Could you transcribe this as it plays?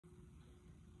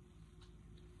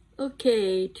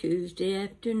Okay, Tuesday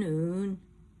afternoon.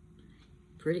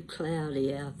 Pretty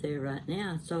cloudy out there right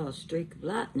now. I saw a streak of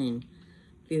lightning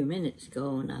a few minutes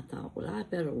ago, and I thought, well, I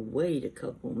better wait a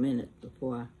couple minutes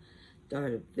before I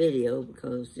start a video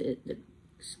because the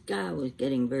sky was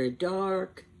getting very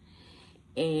dark,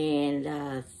 and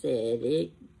I said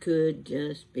it could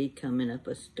just be coming up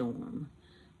a storm.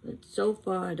 But so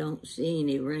far, I don't see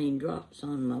any raindrops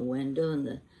on my window, and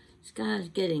the sky's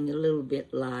getting a little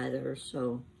bit lighter,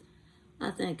 so I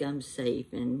think I'm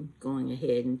safe in going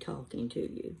ahead and talking to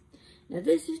you. Now,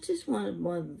 this is just one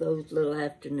of those little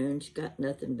afternoons, got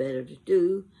nothing better to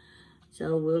do,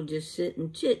 so we'll just sit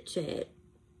and chit-chat.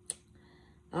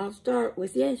 I'll start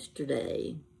with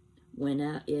yesterday. Went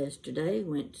out yesterday,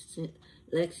 went to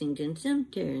Lexington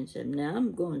Cemetery and said, now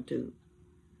I'm going to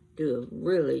do a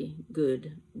really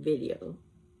good video.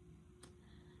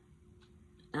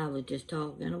 I was just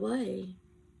talking away,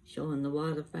 showing the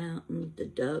water fountain, the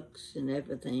ducks and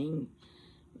everything.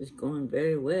 It was going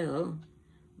very well.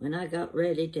 When I got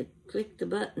ready to click the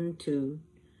button to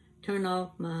turn off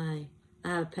my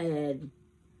iPad,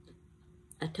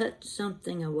 I touched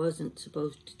something I wasn't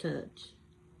supposed to touch.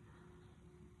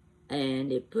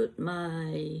 And it put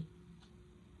my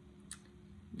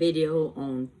video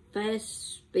on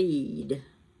fast speed,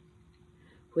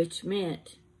 which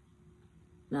meant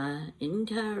my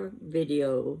entire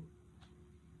video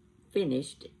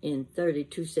finished in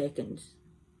 32 seconds.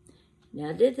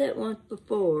 Now, I did that once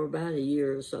before, about a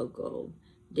year or so ago.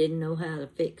 Didn't know how to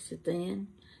fix it then.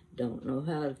 Don't know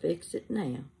how to fix it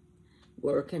now.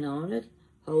 Working on it.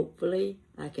 Hopefully,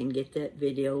 I can get that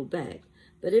video back.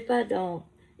 But if I don't,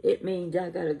 it means I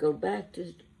got to go back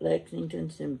to Lexington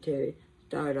Cemetery,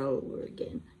 start all over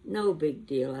again. No big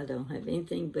deal. I don't have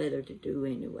anything better to do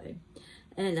anyway.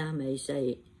 And I may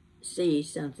see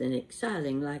something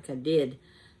exciting like I did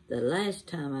the last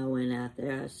time I went out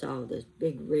there. I saw this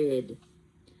big red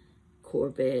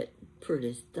Corvette,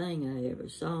 prettiest thing I ever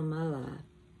saw in my life.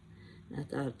 And I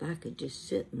thought if I could just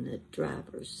sit in the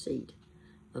driver's seat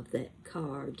of that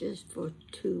car just for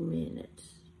 2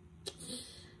 minutes.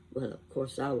 Well, of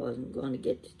course, I wasn't going to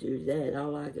get to do that.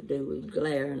 All I could do was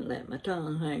glare and let my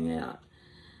tongue hang out,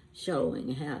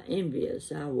 showing how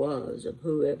envious I was of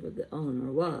whoever the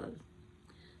owner was.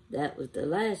 That was the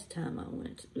last time I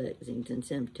went to Lexington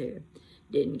Cemetery.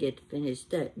 Didn't get to finish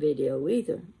that video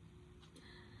either.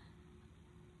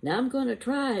 Now I'm going to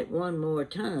try it one more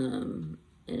time.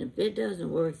 And if it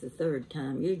doesn't work the third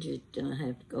time, you're just going to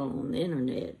have to go on the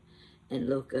internet and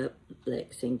look up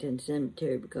Lexington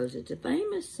Cemetery because it's a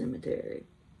famous cemetery.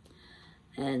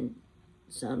 And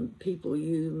some people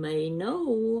you may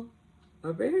know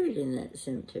are buried in that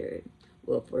cemetery.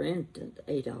 Well, for instance,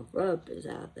 Adolph Rupp is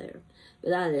out there.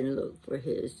 But I didn't look for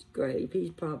his grave.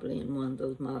 He's probably in one of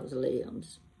those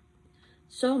mausoleums.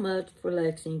 So much for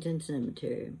Lexington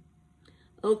Cemetery.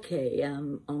 Okay,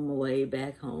 I'm on my way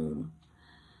back home.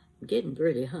 I'm getting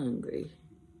pretty hungry.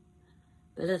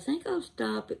 But I think I'll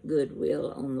stop at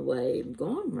Goodwill on the way. I'm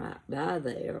going right by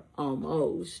there,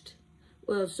 almost.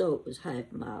 Well, so it was half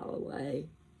a mile away.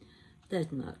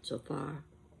 That's not so far.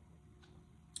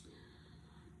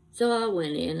 So I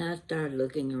went in, I started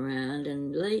looking around,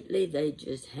 and lately they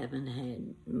just haven't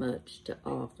had much to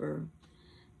offer.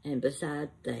 And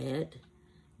besides that,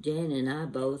 Jan and I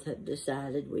both have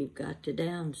decided we've got to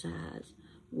downsize.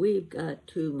 We've got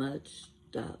too much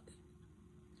stuff.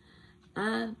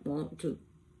 I want to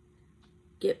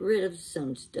get rid of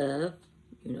some stuff.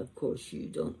 You know, of course, you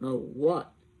don't know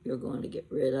what you're going to get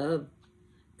rid of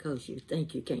because you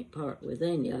think you can't part with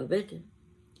any of it.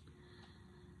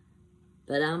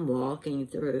 But I'm walking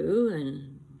through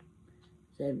and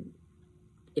said,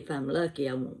 if I'm lucky,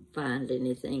 I won't find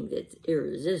anything that's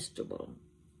irresistible.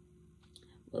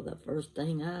 Well, the first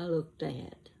thing I looked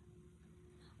at,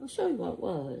 I'll show you what it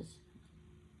was.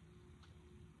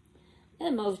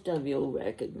 And most of you will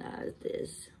recognize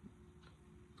this.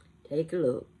 Take a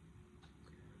look.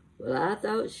 Well, I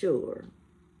thought sure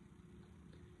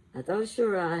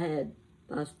I had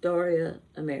Pastoria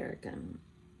American.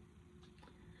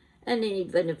 And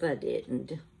even if I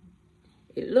didn't,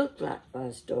 it looked like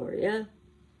Pastoria,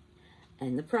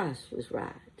 and the price was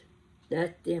right.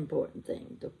 That's the important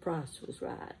thing. The price was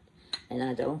right. And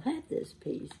I don't have this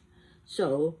piece.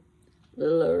 So, a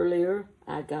little earlier,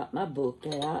 I got my book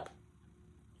out.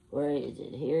 Where is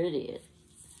it? Here it is.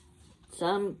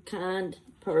 Some kind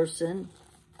person,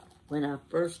 when I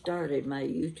first started my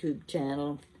YouTube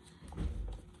channel,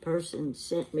 person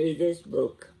sent me this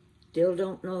book. Still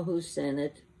don't know who sent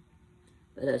it.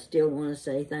 But I still want to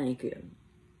say thank you.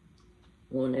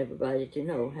 Want everybody to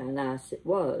know how nice it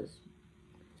was.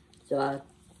 So I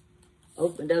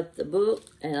Opened up the book,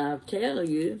 and I'll tell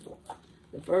you,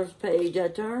 the first page I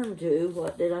turned to,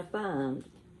 what did I find?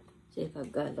 See if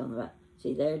I've got it on the right.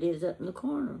 See, there it is up in the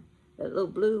corner. That little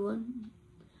blue one.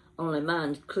 Only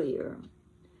mine's clear.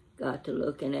 Got to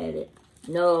looking at it.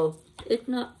 No, it's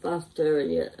not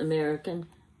Fostoria American,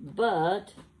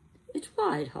 but it's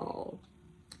Whitehall.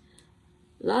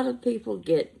 A lot of people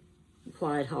get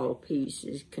Whitehall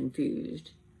pieces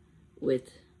confused with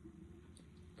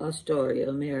Fostoria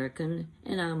American,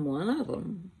 and I'm one of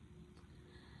them.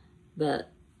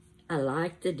 But I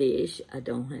like the dish. I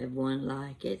don't have one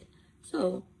like it,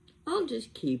 so I'll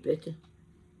just keep it.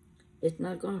 It's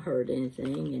not going to hurt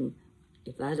anything, and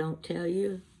if I don't tell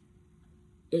you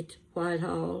it's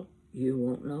Whitehall, you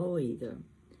won't know either.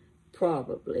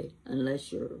 Probably,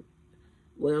 unless you're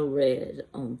well read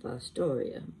on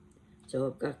Fostoria. So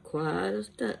I've got quite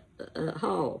a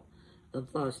haul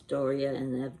of Fostoria,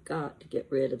 and I've got to get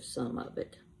rid of some of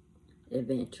it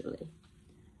eventually.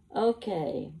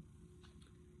 Okay,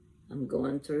 I'm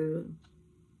going through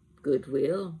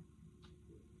Goodwill.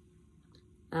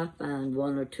 I find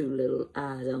one or two little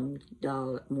items,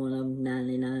 one of them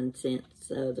 99 cents,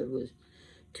 the other was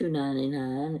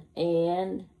 $2.99,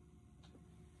 and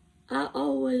I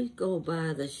always go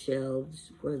by the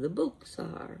shelves where the books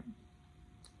are.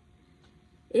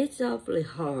 It's awfully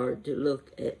hard to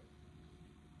look at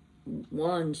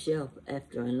one shelf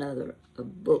after another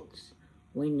of books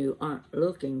when you aren't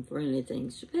looking for anything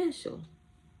special.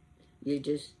 You're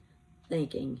just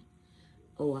thinking,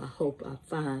 oh, I hope I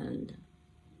find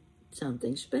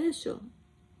something special.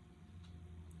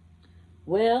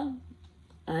 Well,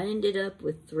 I ended up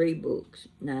with 3 books,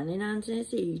 99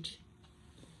 cents each,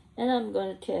 and I'm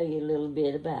going to tell you a little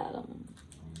bit about them.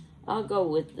 I'll go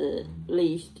with the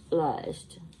least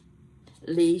first.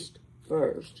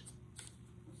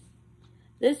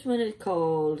 This one is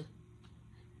called,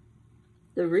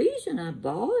 the reason I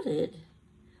bought it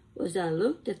was I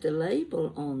looked at the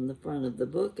label on the front of the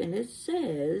book, and it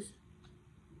says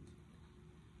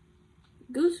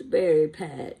Gooseberry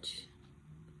Patch.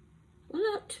 Well,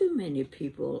 not too many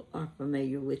people are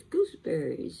familiar with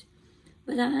gooseberries,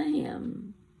 but I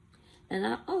am. And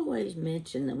I always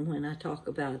mention them when I talk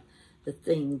about the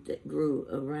things that grew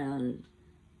around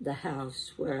the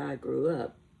house where I grew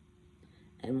up.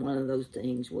 And one of those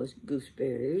things was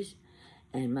gooseberries,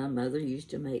 and my mother used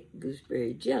to make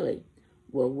gooseberry jelly.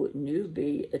 Well, wouldn't you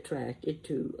be attracted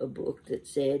to a book that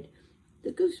said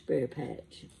The Gooseberry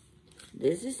Patch?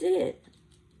 This is it.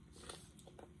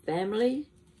 Family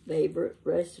Favorite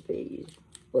Recipes.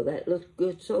 Well, that looks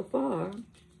good so far.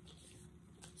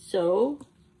 So,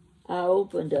 I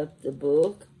opened up the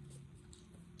book,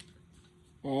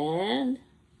 and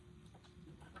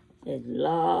there's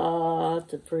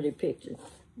lots of pretty pictures.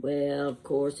 Well, of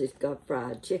course, it's got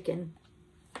fried chicken.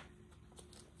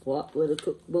 What would a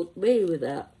cookbook be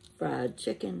without fried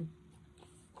chicken?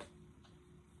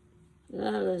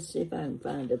 Well, let's see if I can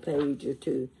find a page or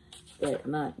two that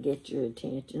might get your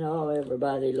attention. Oh,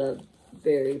 everybody loves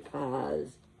berry pies.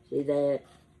 See that?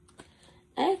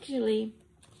 Actually,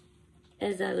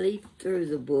 as I leafed through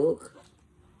the book,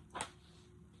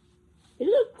 it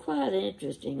looked quite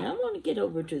interesting. I want to get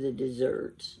over to the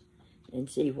desserts and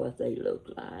see what they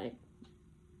look like.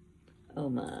 Oh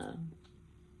my.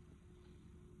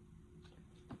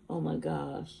 Oh my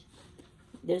gosh.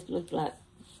 This looks like,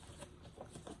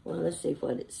 well, let's see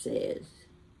what it says.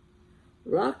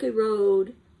 Rocky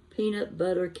Road Peanut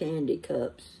Butter Candy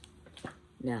Cups.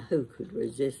 Now, who could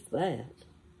resist that?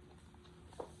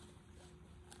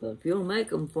 Well, if you'll make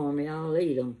them for me, I'll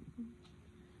eat them.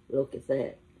 Look at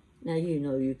that. Now, you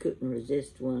know you couldn't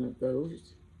resist one of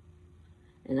those.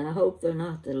 And I hope they're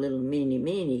not the little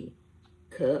mini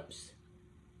cups,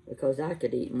 because I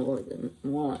could eat more than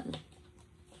one.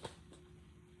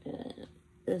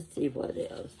 Let's see what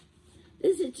else.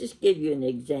 This is just give you an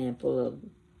example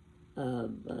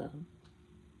of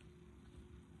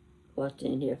what's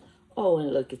in here. Oh,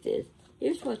 and look at this.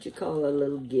 Here's what you call a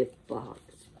little gift box.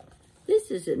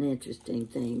 This is an interesting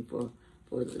thing for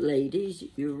the ladies.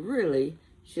 You really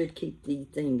should keep these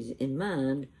things in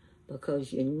mind,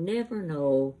 because you never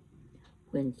know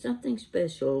when something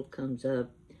special comes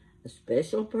up, a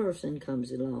special person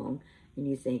comes along, and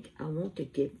you think, I want to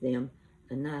give them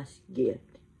a nice gift.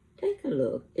 Take a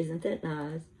look. Isn't that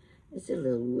nice? It's a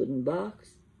little wooden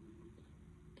box,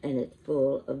 and it's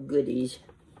full of goodies.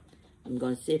 I'm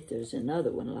going to see if there's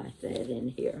another one like that in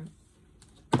here,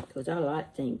 because I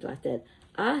like things like that.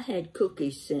 I had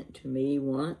cookies sent to me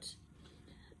once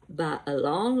by a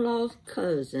long-lost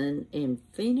cousin in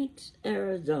Phoenix,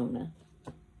 Arizona.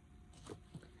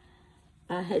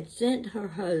 I had sent her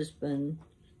husband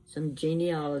some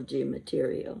genealogy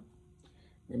material.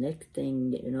 The next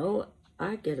thing you know,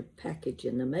 I get a package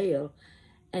in the mail,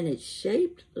 and it's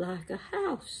shaped like a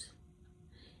house.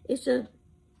 It's a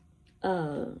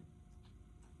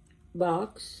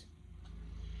box,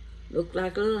 looked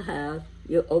like a little house.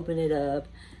 You open it up,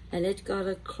 and it's got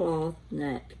a cloth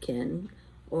napkin,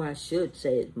 or I should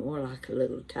say it's more like a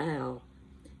little towel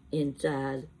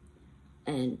inside,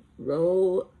 and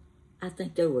I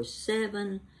think there were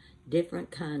 7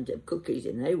 different kinds of cookies,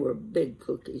 and they were big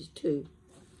cookies too,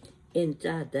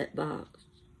 inside that box.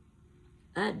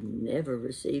 I'd never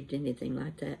received anything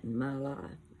like that in my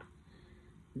life.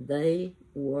 They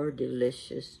were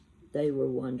delicious. They were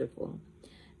wonderful.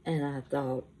 And I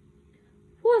thought,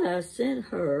 what I sent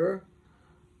her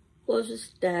was a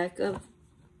stack of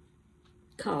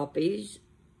copies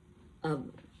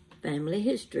of Family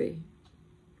History.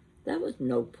 That was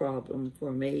no problem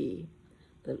for me.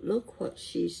 But look what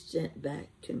she sent back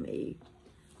to me.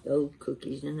 Those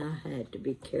cookies, and I had to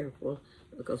be careful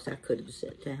because I could have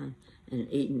sat down and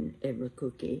eaten every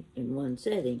cookie in one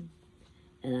setting.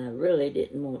 And I really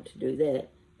didn't want to do that.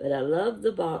 But I loved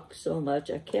the box so much,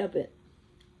 I kept it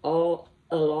all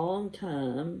a long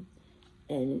time.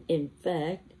 And in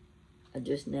fact, I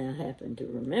just now happen to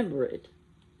remember it.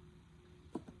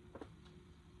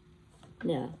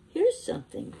 Now, here's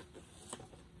something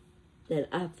that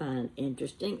I find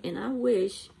interesting, and I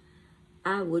wish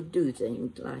I would do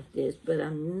things like this, but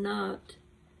I'm not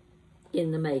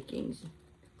in the makings.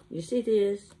 You see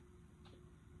this?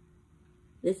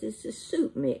 This is the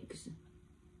soup mix.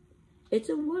 It's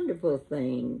a wonderful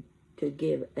thing to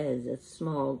give as a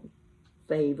small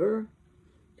favor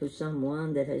to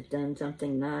someone that has done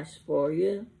something nice for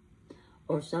you,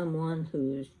 or someone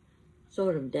who's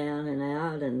sort of down and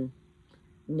out and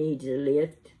needs a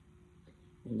lift.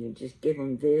 And you just give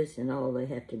them this, and all they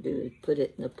have to do is put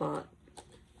it in the pot,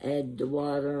 add the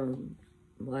water, and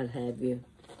what have you,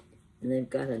 and they've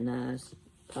got a nice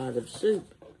pot of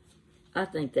soup. I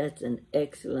think that's an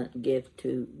excellent gift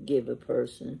to give a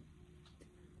person.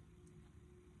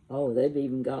 Oh, they've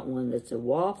even got one that's a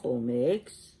waffle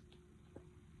mix.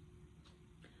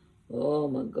 Oh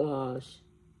my gosh.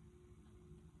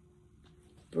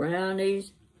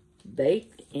 Brownies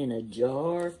baked in a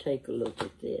jar. Take a look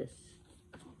at this.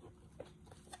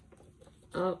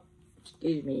 Oh,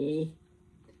 excuse me.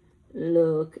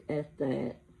 Look at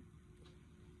that.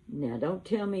 Now, don't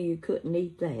tell me you couldn't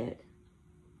eat that.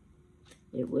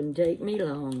 It wouldn't take me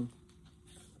long.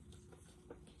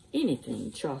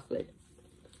 Anything chocolate.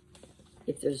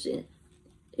 If there's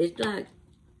it's like,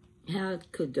 how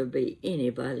could there be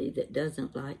anybody that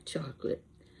doesn't like chocolate?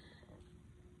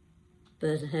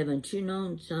 But haven't you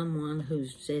known someone who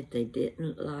said they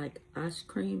didn't like ice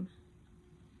cream?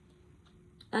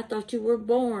 I thought you were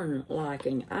born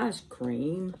liking ice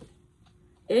cream.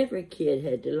 Every kid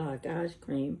had to like ice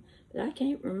cream, but I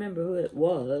can't remember who it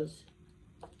was.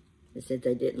 They said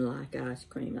they didn't like ice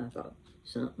cream. I thought,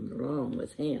 something's wrong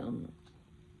with him.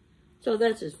 So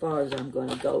that's as far as I'm going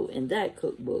to go in that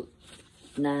cookbook.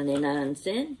 99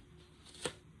 cents.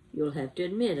 You'll have to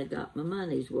admit I got my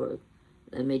money's worth.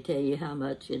 Let me tell you how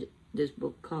much this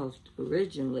book cost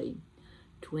originally.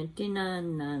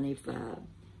 $29.95.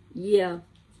 Yeah,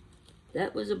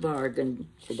 that was a bargain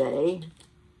today.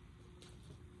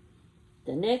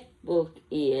 The next book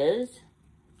is,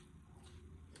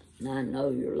 and I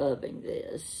know you're loving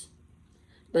this,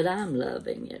 but I'm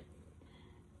loving it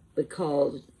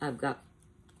because I've got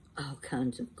all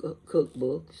kinds of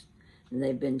cookbooks, and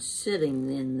they've been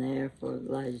sitting in there for the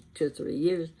last 2 or 3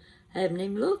 years. I haven't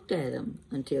even looked at them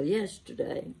until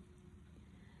yesterday.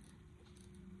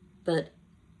 But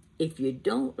if you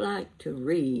don't like to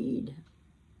read,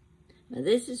 now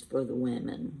this is for the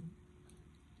women,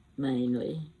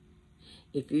 mainly.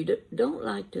 If you don't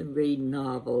like to read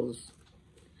novels,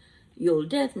 you'll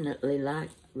definitely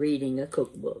like reading a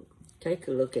cookbook. Take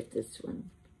a look at this one.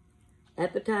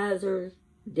 Appetizers,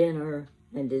 dinner,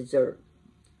 and dessert.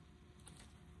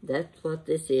 That's what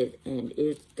this is. And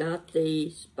it's got the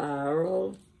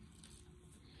spiral.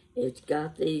 It's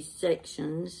got these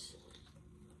sectioned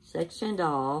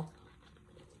off.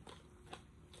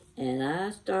 And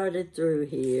I started through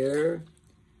here.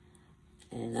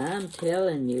 And I'm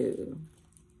telling you,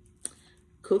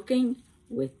 cooking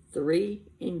with 3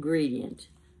 ingredients.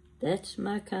 That's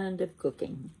my kind of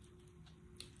cooking.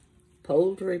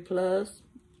 Poultry plus,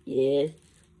 yes,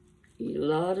 eat a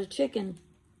lot of chicken.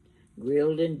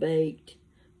 Grilled and baked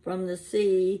from the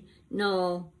sea.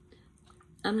 No,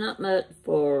 I'm not much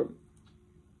for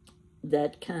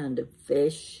that kind of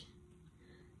fish.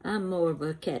 I'm more of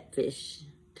a catfish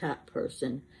type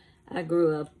person. I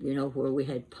grew up, you know, where we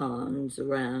had ponds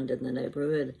around in the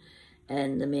neighborhood,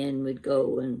 and the men would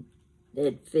go and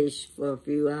they'd fish for a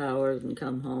few hours and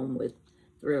come home with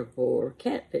 3 or 4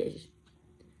 catfish.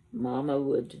 Mama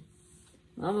would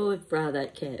fry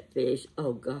that catfish.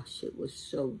 Oh gosh, it was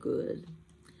so good.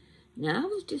 Now I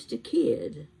was just a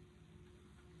kid.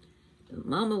 But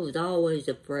Mama was always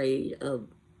afraid of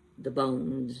the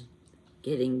bones,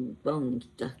 getting bones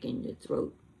stuck in your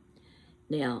throat.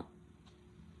 Now,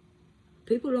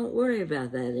 people don't worry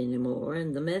about that anymore,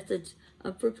 and the methods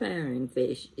of preparing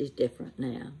fish is different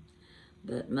now.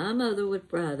 But my mother would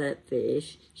fry that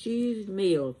fish. She used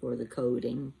meal for the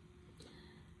coating,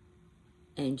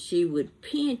 and she would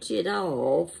pinch it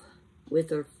off with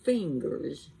her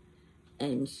fingers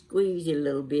and squeeze it a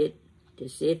little bit to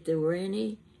see if there were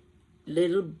any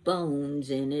little bones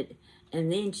in it,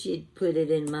 and then she'd put it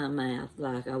in my mouth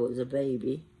like I was a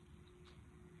baby.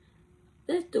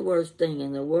 That's the worst thing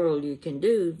in the world you can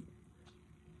do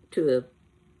to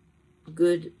a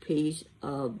good piece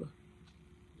of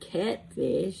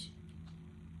catfish.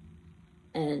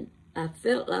 And I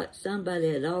felt like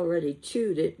somebody had already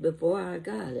chewed it before I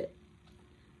got it.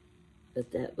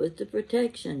 But that was the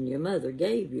protection your mother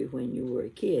gave you when you were a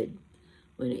kid,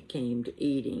 when it came to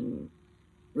eating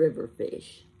river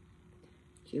fish.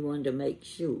 She wanted to make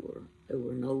sure there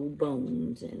were no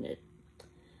bones in it.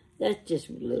 That's just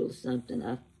a little something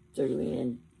I threw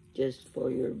in just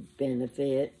for your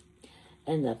benefit.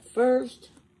 And the first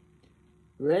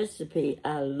recipe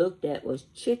I looked at was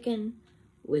chicken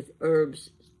with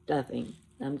herbs stuffing.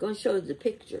 I'm going to show the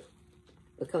picture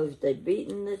because they've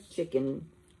beaten the chicken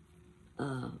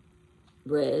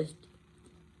breast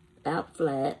out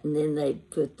flat, and then they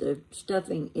put the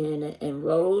stuffing in it and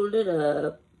rolled it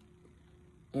up,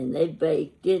 and they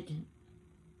baked it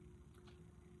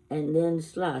and then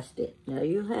sliced it. Now,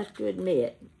 you have to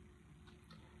admit,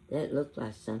 that looked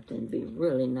like something to be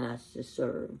really nice to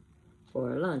serve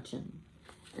for a luncheon.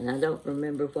 And I don't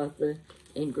remember what the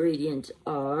ingredients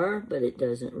are, but it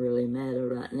doesn't really matter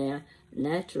right now.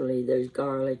 Naturally, there's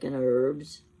garlic and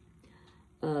herbs.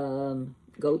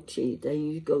 Goat cheese. They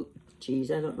use goat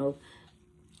cheese. I don't know if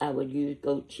I would use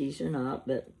goat cheese or not,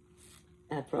 but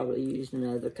I probably use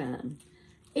another kind.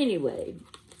 Anyway,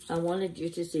 I wanted you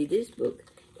to see this book.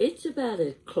 It's about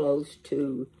as close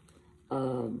to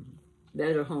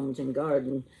Better Homes and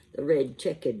Garden, the red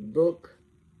checkered book.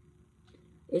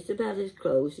 It's about as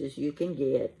close as you can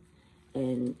get.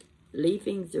 And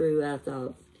leafing through, I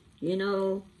thought, you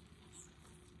know,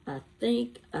 I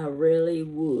think I really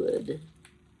would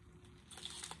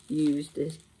use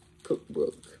this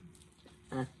cookbook.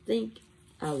 I think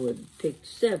I would pick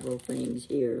several things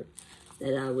here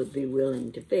that I would be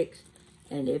willing to fix.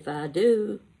 And if I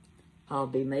do, I'll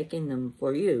be making them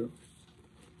for you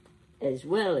as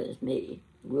well as me.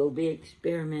 We'll be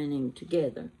experimenting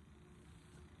together.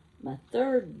 My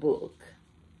third book,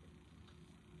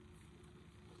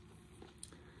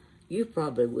 you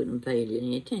probably wouldn't pay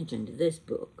any attention to this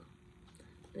book,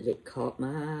 but it caught my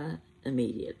eye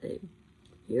immediately.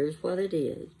 Here's what it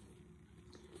is.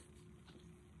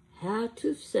 How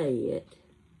to Say It.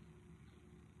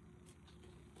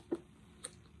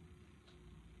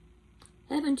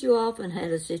 Haven't you often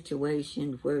had a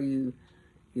situation where you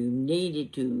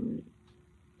needed to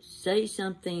say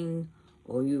something,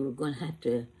 or you were going to have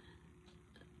to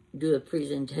do a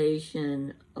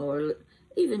presentation, or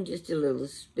even just a little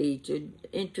speech, or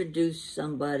introduce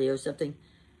somebody or something,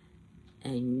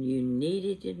 and you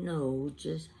needed to know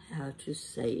just how to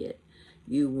say it?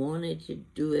 You wanted to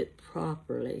do it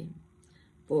properly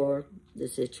for the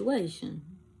situation.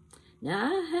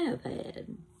 Now, I have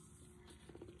had.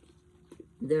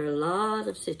 There are a lot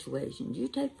of situations. You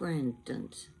take, for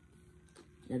instance,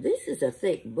 now this is a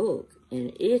thick book,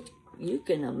 and you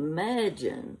can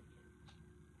imagine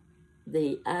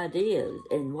the ideas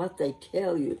and what they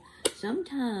tell you.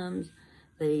 Sometimes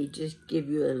they just give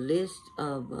you a list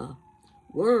of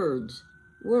words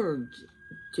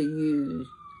to use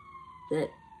that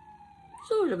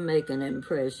sort of make an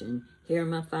impression. Hear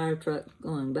my fire truck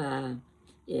going by.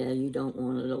 Yeah, you don't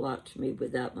want to watch me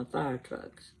without my fire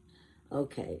trucks.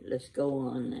 Okay, let's go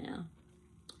on now.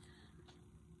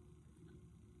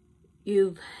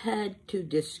 You've had to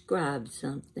describe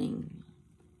something.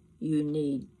 You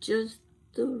need just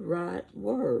the right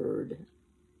word.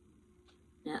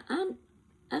 Now,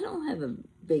 I don't have a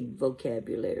big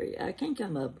vocabulary. I can't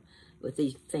come up with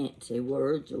these fancy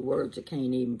words or words I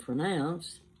can't even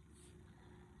pronounce.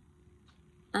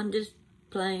 I'm just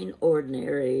plain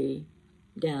ordinary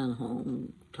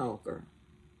down-home talker.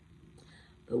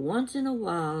 But once in a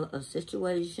while, a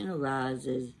situation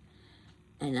arises,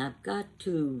 and I've got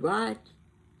to write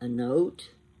a note,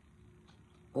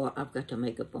 or I've got to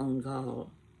make a phone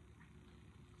call,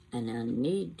 and I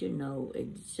need to know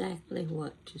exactly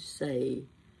what to say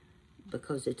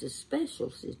because it's a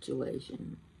special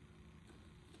situation.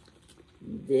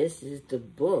 This is the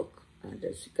book I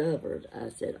discovered. I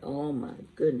said, oh my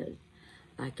goodness,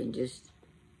 I can just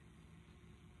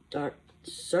start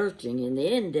searching in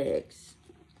the index.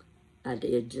 I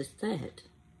did just that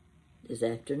this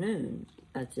afternoon.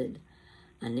 I said,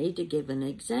 I need to give an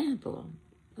example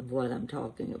of what I'm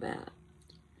talking about.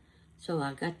 So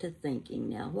I got to thinking,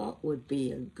 now what would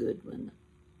be a good one?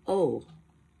 Oh,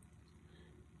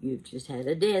 you've just had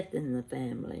a death in the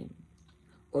family,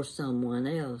 or someone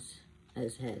else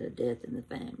has had a death in the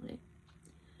family.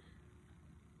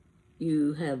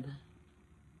 You have,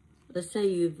 let's say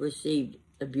you've received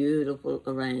a beautiful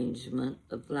arrangement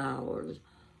of flowers,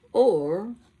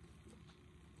 or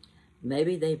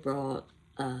maybe they brought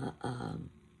a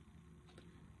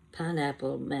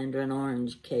pineapple, mandarin,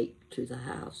 orange cake to the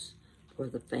house for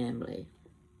the family.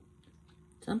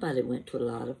 Somebody went to a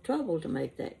lot of trouble to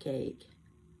make that cake.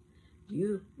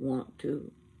 You want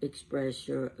to express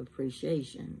your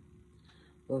appreciation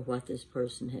for what this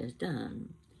person has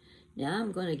done. Now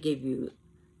I'm going to give you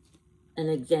an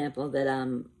example that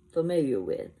I'm familiar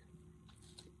with.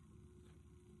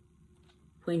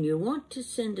 When you want to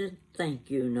send a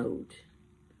thank you note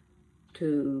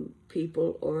to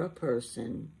people or a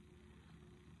person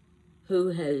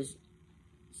who has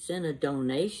sent a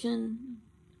donation,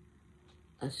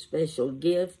 a special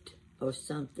gift, or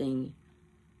something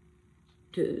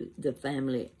to the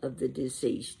family of the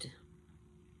deceased,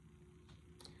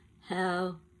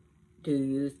 how do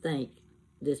you thank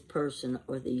this person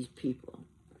or these people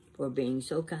for being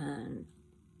so kind?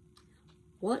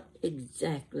 What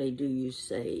exactly do you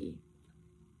say?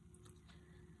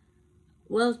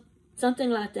 Well,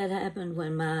 something like that happened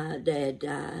when my dad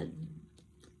died.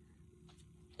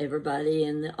 Everybody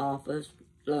in the office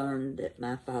learned that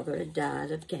my father had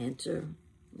died of cancer,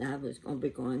 and I was going to be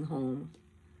going home.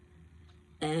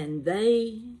 And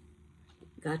they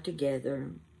got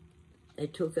together. They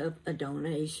took up a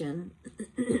donation.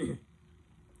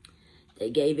 They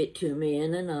gave it to me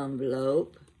in an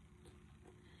envelope.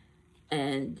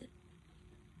 And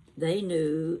they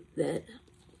knew that,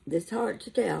 it's hard to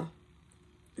tell,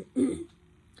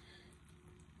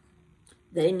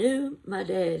 they knew my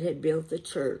dad had built the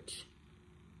church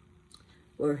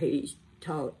where he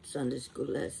taught Sunday school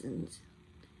lessons.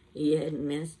 He hadn't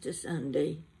missed a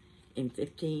Sunday in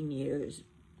 15 years.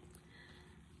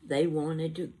 They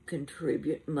wanted to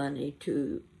contribute money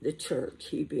to the church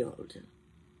he built.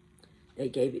 They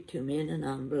gave it to me in an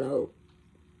envelope,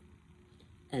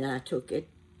 and I took it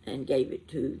and gave it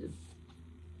to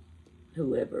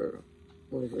whoever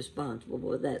was responsible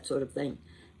for that sort of thing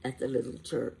at the little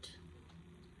church.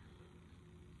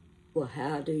 Well,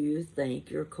 how do you thank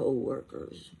your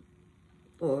co-workers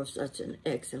for such an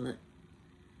excellent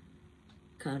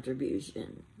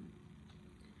contribution?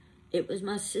 It was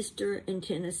my sister in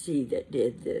Tennessee that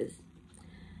did this,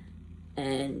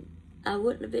 and I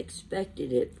wouldn't have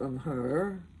expected it from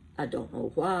her. I don't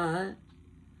know why.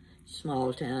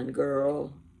 Small town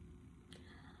girl,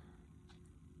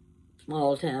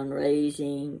 small town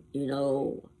raising, you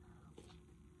know,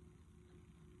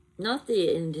 not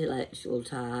the intellectual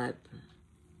type.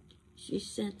 She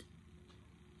sent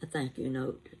a thank you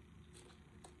note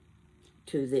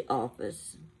to the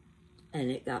office,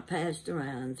 and it got passed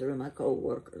around through my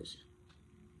co-workers.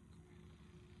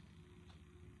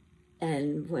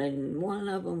 And when one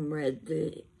of them read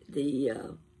the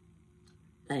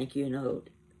thank you note,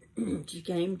 she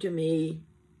came to me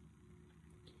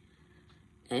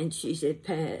and she said,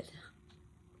 Pat,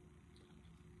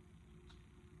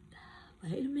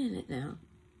 wait a minute now.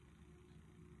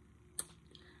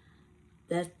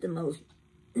 That's the most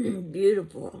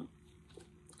beautiful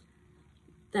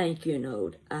thank you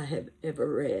note I have ever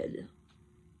read.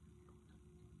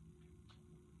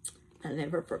 I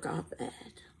never forgot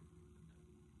that.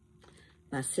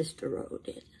 My sister wrote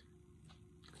it.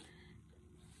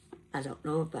 I don't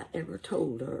know if I ever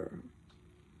told her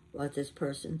what this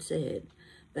person said,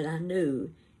 but I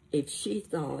knew if she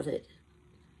thought it,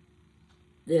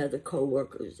 the other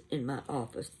co-workers in my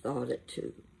office thought it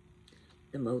too.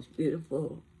 The most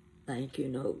beautiful thank you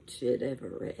note she had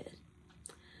ever read.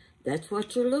 That's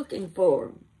what you're looking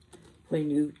for when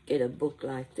you get a book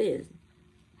like this.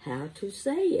 How to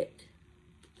say it.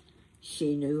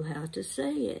 She knew how to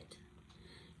say it.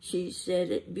 She said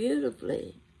it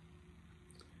beautifully.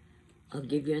 I'll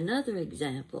give you another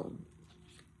example.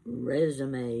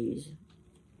 Resumes.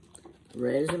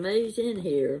 Resumes in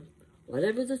here.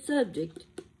 Whatever the subject,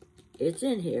 it's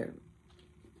in here.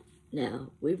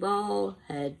 Now, we've all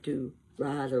had to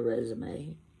write a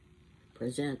resume,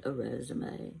 present a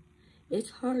resume. It's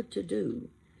hard to do,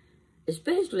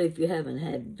 especially if you haven't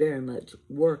had very much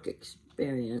work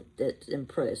experience that's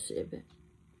impressive.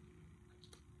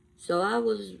 So I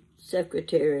was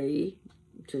secretary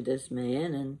to this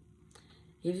man, and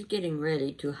he was getting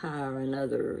ready to hire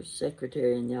another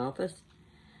secretary in the office.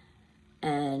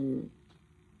 And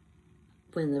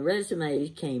when the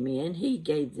resumes came in, he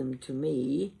gave them to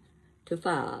me to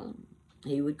file.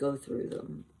 He would go through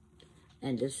them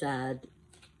and decide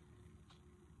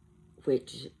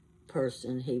which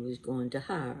person he was going to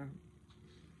hire.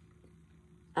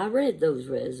 I read those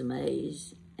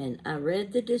resumes, and I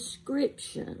read the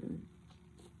description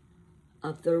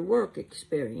of their work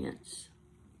experience.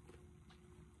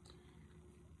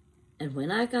 And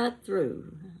when I got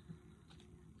through,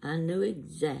 I knew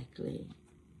exactly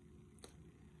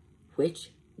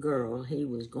which girl he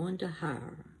was going to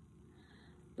hire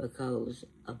because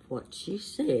of what she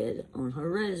said on her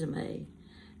resume,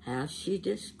 how she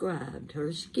described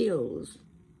her skills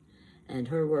and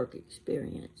her work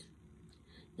experience.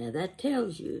 Now that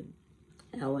tells you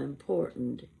how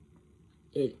important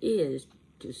it is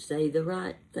to say the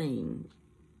right thing,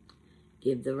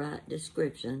 give the right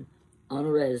description on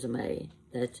a resume.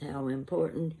 That's how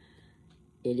important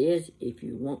it is if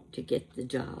you want to get the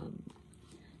job.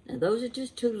 Now those are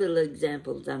just two little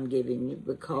examples I'm giving you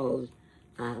because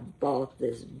I bought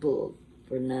this book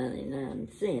for 99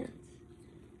 cents.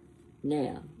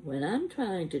 Now, when I'm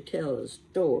trying to tell a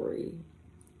story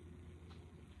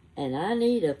and I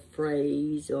need a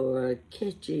phrase or a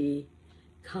catchy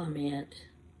comment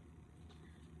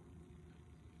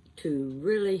to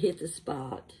really hit the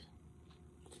spot,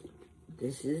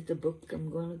 this is the book I'm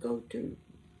going to go to.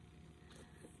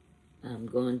 I'm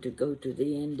going to go to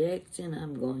the index and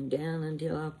I'm going down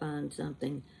until I find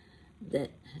something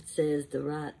that says the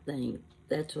right thing.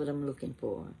 That's what I'm looking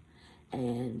for.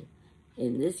 And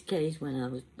in this case, when I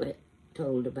was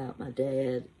told about my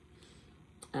dad,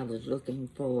 I was looking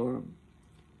for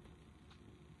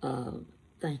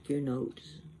thank you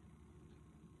notes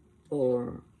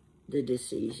for the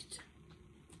deceased.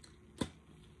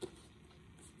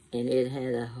 And it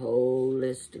had a whole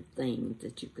list of things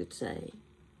that you could say.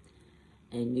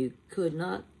 And you could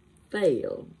not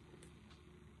fail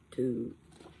to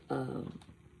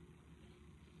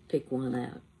pick one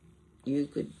out. You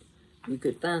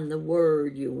could find the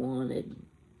word you wanted.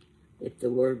 If the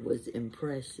word was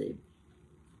impressive,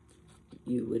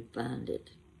 you would find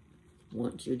it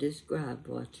once you described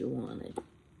what you wanted.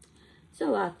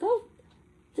 So I thought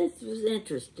this was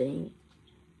interesting,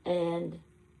 and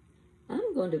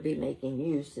I'm going to be making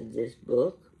use of this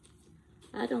book.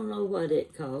 I don't know what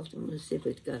it cost. I'm going to see if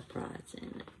it's got a price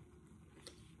in it.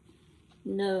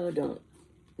 No, don't.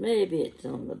 Maybe it's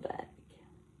on the back.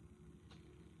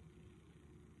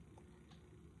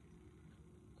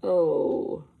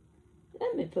 Oh,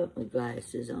 let me put my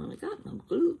glasses on. I got my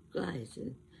blue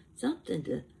glasses. Something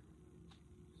to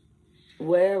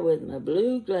wear with my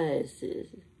blue glasses.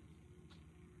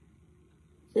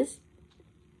 This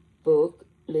book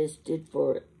listed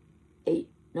for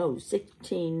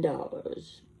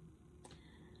 $16.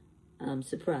 I'm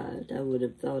surprised. I would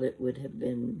have thought it would have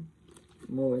been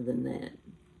more than that.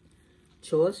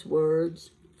 Choice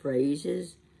words,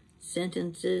 phrases,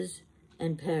 sentences,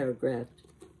 and paragraphs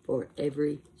for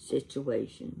every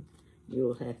situation.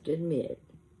 You'll have to admit.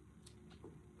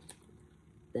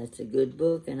 That's a good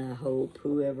book, and I hope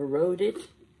whoever wrote it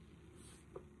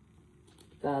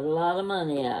got a lot of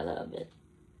money out of it,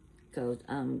 because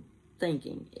I'm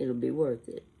thinking it'll be worth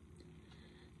it.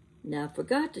 Now, I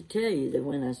forgot to tell you that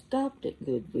when I stopped at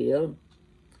Goodwill,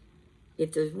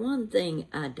 if there's one thing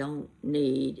I don't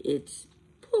need, it's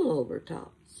pullover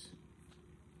tops.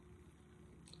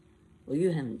 Well,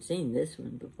 you haven't seen this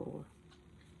one before.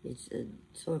 It's a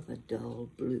sort of a dull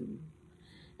blue.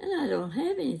 And I don't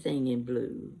have anything in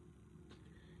blue.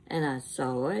 And I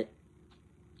saw it,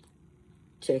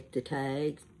 checked the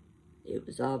tags. It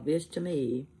was obvious to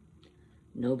me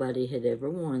nobody had ever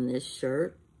worn this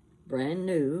shirt, brand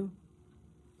new.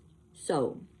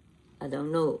 So, I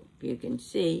don't know if you can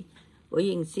see. Well,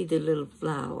 you can see the little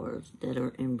flowers that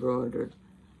are embroidered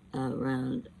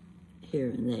around here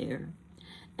and there.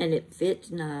 And it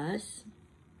fits nice.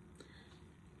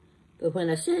 But when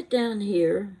I sat down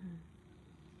here,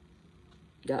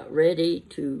 got ready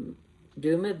to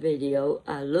do my video,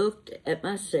 I looked at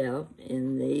myself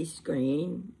in the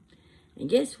screen, and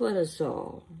guess what I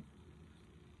saw?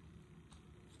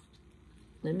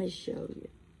 Let me show you.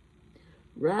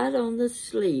 Right on the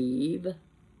sleeve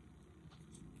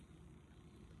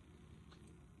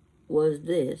was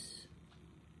this,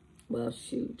 Well,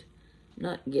 shoot.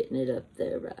 Not getting it up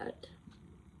there right.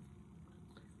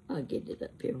 I'll get it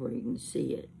up here where you can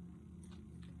see it.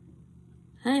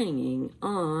 Hanging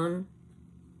on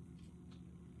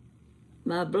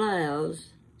my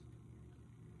blouse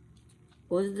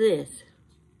was this,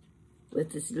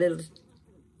 with this little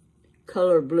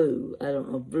color blue. I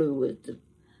don't know if blue was the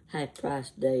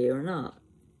half-price day or not.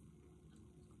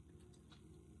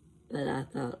 But I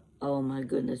thought, oh my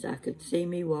goodness, I could see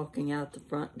me walking out the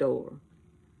front door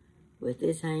with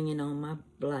this hanging on my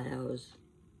blouse,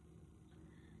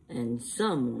 and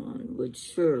someone would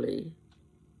surely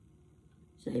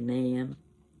say, ma'am,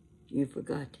 you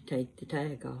forgot to take the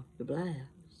tag off the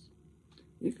blouse.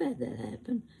 You've had that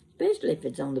happen, especially if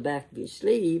it's on the back of your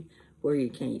sleeve where you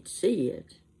can't see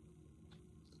it.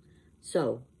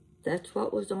 So, that's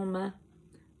what was on my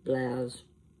blouse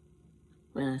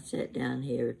when I sat down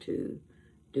here to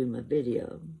do my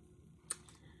video.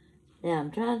 Now,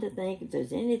 I'm trying to think if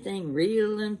there's anything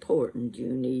real important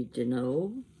you need to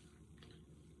know.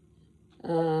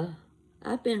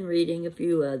 I've been reading a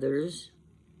few others'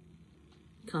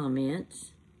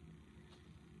 comments,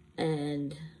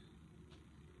 and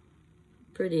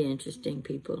pretty interesting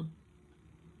people.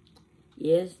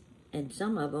 Yes, and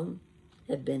some of them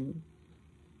have been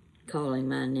calling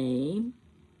my name,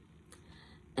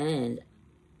 and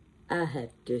I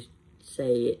have to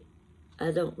say it.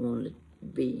 I don't want to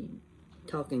be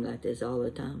talking like this all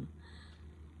the time,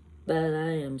 but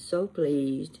I am so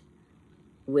pleased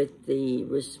with the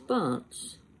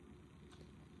response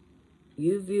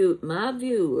my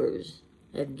viewers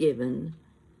have given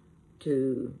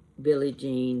to Billy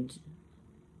Jean's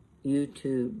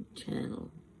YouTube channel.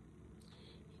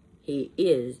 He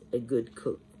is a good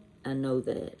cook. I know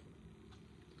that.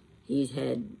 He's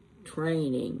had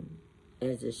training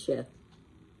as a chef.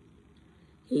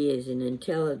 He is an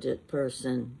intelligent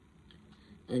person,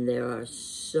 and there are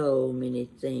so many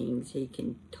things he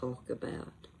can talk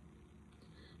about.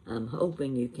 I'm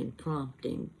hoping you can prompt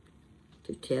him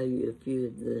to tell you a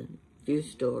few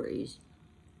stories.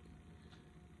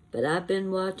 But I've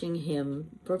been watching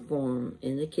him perform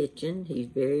in the kitchen. He's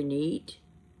very neat,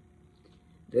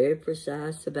 very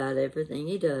precise about everything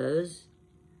he does.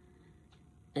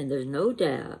 And there's no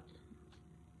doubt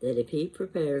that if he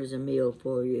prepares a meal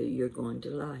for you, you're going to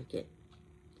like it.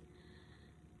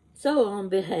 So on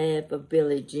behalf of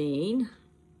Billy Jean,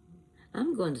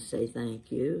 I'm going to say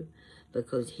thank you,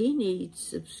 because he needs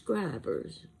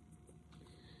subscribers.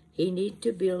 He needs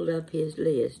to build up his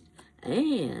list.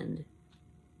 And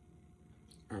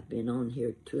I've been on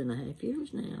here 2.5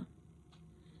 years now,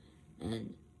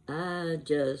 and I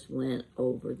just went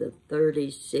over the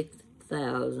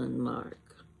 36,000 mark.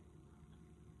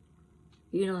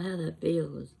 You know how that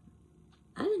feels.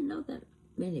 I didn't know that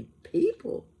many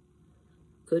people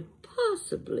could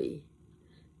possibly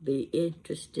be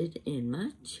interested in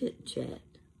my chit-chat.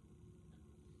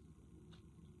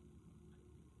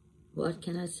 What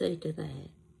can I say to that?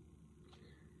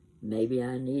 Maybe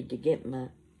I need to get my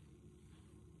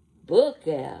book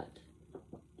out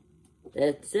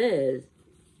that says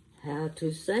how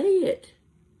to say it.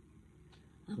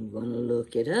 I'm going to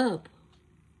look it up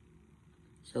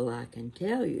so I can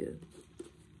tell you.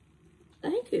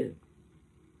 Thank you.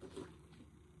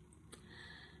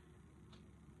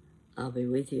 I'll be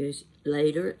with you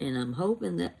later, and I'm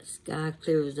hoping that the sky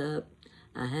clears up.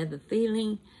 I have a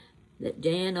feeling that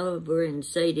Jan over in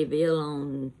Sadieville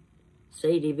on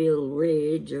Sadieville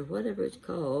Ridge, or whatever it's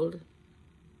called,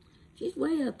 she's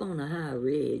way up on a high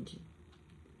ridge,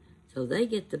 so they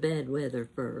get the bad weather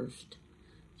first.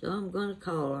 So I'm going to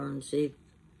call her and see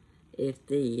if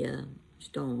the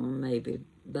storm maybe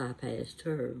bypassed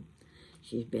her.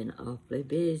 She's been awfully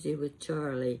busy with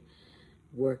Charlie,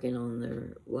 working on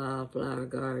their wildflower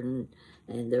garden,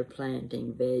 and they're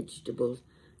planting vegetables.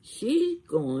 She's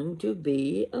going to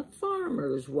be a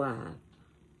farmer's wife.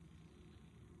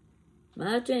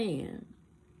 My Jan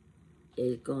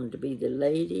is going to be the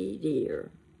Lady Deer.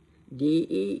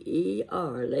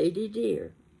 D-E-E-R, Lady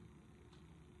Deer.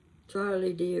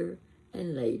 Charlie Deer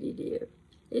and Lady Deer.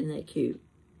 Isn't that cute?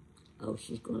 Oh,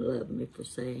 she's going to love me for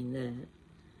saying that.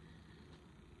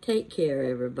 Take care,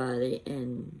 everybody,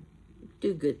 and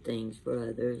do good things for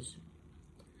others.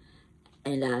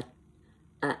 And I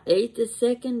ate the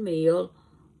second meal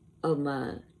of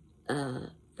my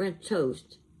French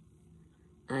toast.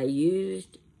 I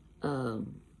used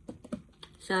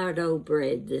sourdough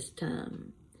bread this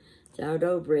time.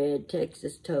 Sourdough bread,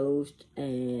 Texas toast,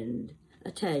 and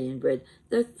Italian bread.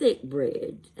 They're thick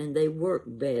breads, and they work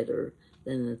better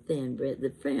than the thin bread.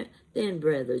 The thin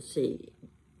bread, let's see,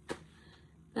 if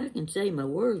I can say my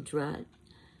words right,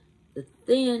 the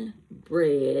thin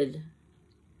bread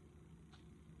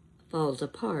falls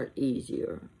apart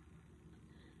easier.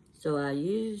 So I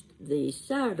used the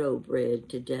sourdough bread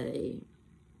today.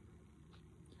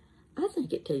 I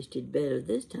think it tasted better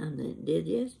this time than it did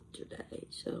yesterday.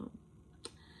 So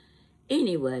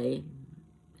anyway,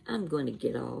 I'm going to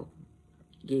get off,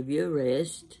 give you a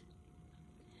rest,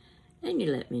 and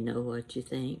you let me know what you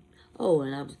think. Oh,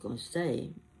 and I was going to say,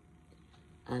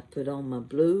 I put on my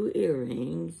blue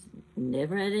earrings.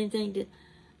 Never had anything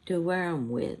to wear them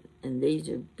with. And these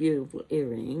are beautiful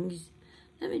earrings.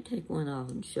 Let me take one off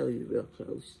and show you real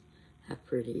close how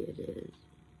pretty it is.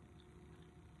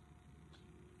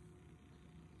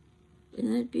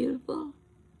 Isn't that beautiful?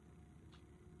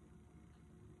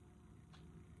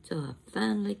 So I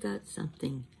finally got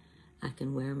something I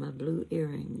can wear my blue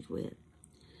earrings with.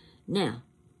 Now,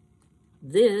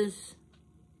 this,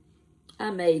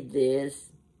 I made this.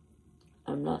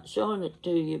 I'm not showing it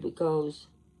to you because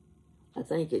I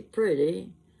think it's pretty.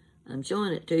 I'm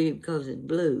showing it to you because it's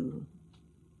blue.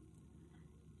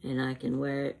 And I can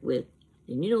wear it with,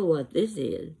 and you know what this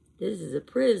is? This is a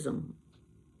prism.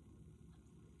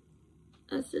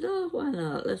 I said, oh, why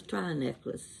not? Let's try a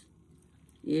necklace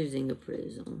using a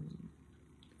prism.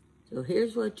 So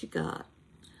here's what you got.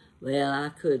 Well, I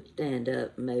could stand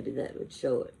up, maybe that would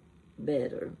show it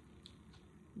better.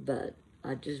 But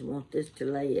I just want this to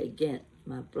lay against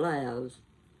my blouse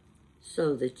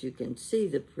so that you can see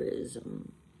the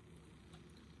prism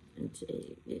and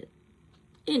see it.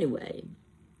 Anyway,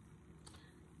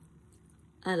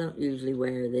 I don't usually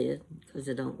wear this because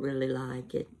I don't really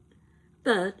like it.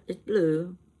 But it's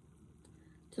blue.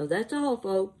 So that's all,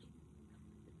 folks.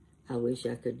 I wish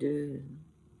I could do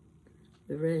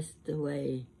the rest the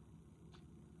way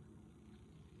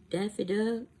Daffy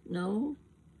Duck, no.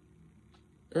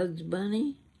 Bugs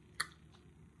Bunny.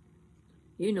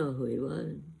 You know who he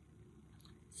was.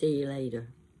 See you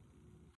later.